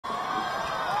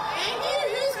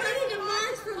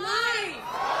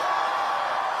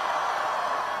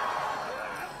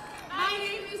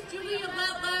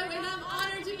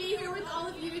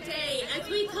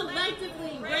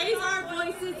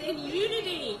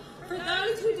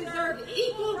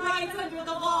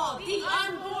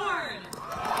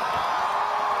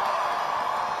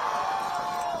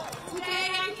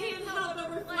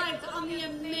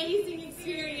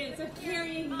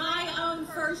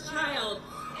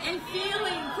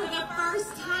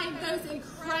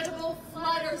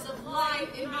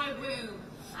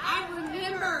I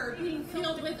remember being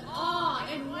filled with awe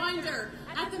and wonder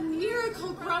at the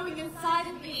miracle growing inside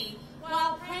of me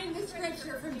while praying the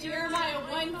scripture from Jeremiah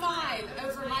 1:5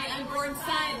 over my unborn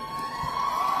son.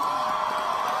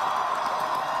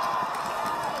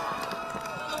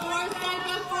 The Lord said,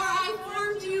 before I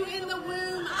formed you in the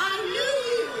womb, I knew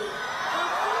you.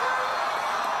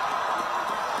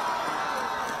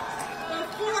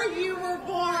 Before you were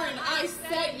born, I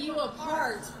set you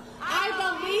apart. I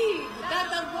believe that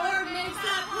the Lord makes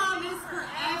that promise for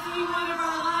every one of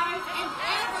our lives, and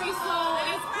every soul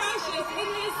is precious in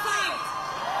His sight.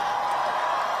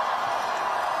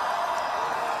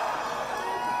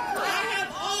 I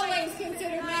have always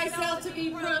considered myself to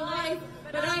be pro-life,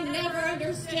 but I never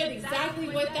understood exactly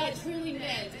what that truly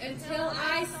meant until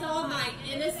I saw my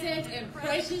innocent and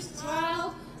precious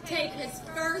child take his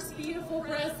first beautiful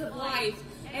breath of life.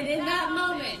 And in that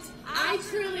moment, I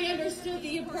truly understood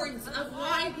the importance of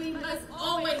why we must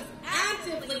always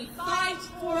actively fight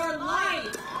for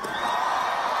life.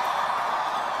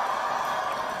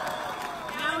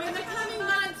 Now, in the coming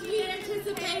months, we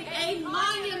anticipate a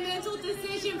monumental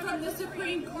decision from the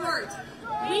Supreme Court.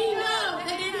 We know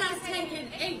that it has taken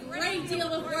a great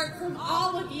deal of work from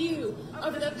all of you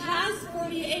over the past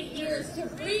 48 years to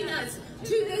bring us to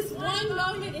this one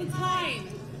moment in time.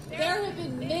 There have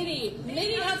been many,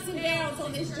 many ups and downs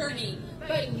on this journey,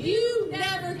 but you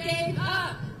never gave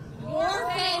up. Your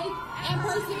faith and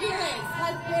perseverance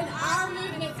has been our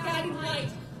movement's guiding light.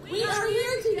 We are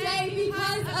here today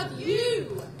because of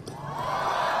you.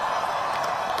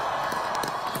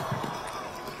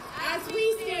 As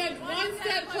we stand one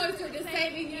step closer to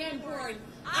saving the unborn,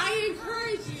 I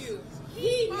encourage you,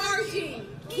 keep marching,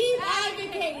 keep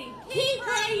advocating,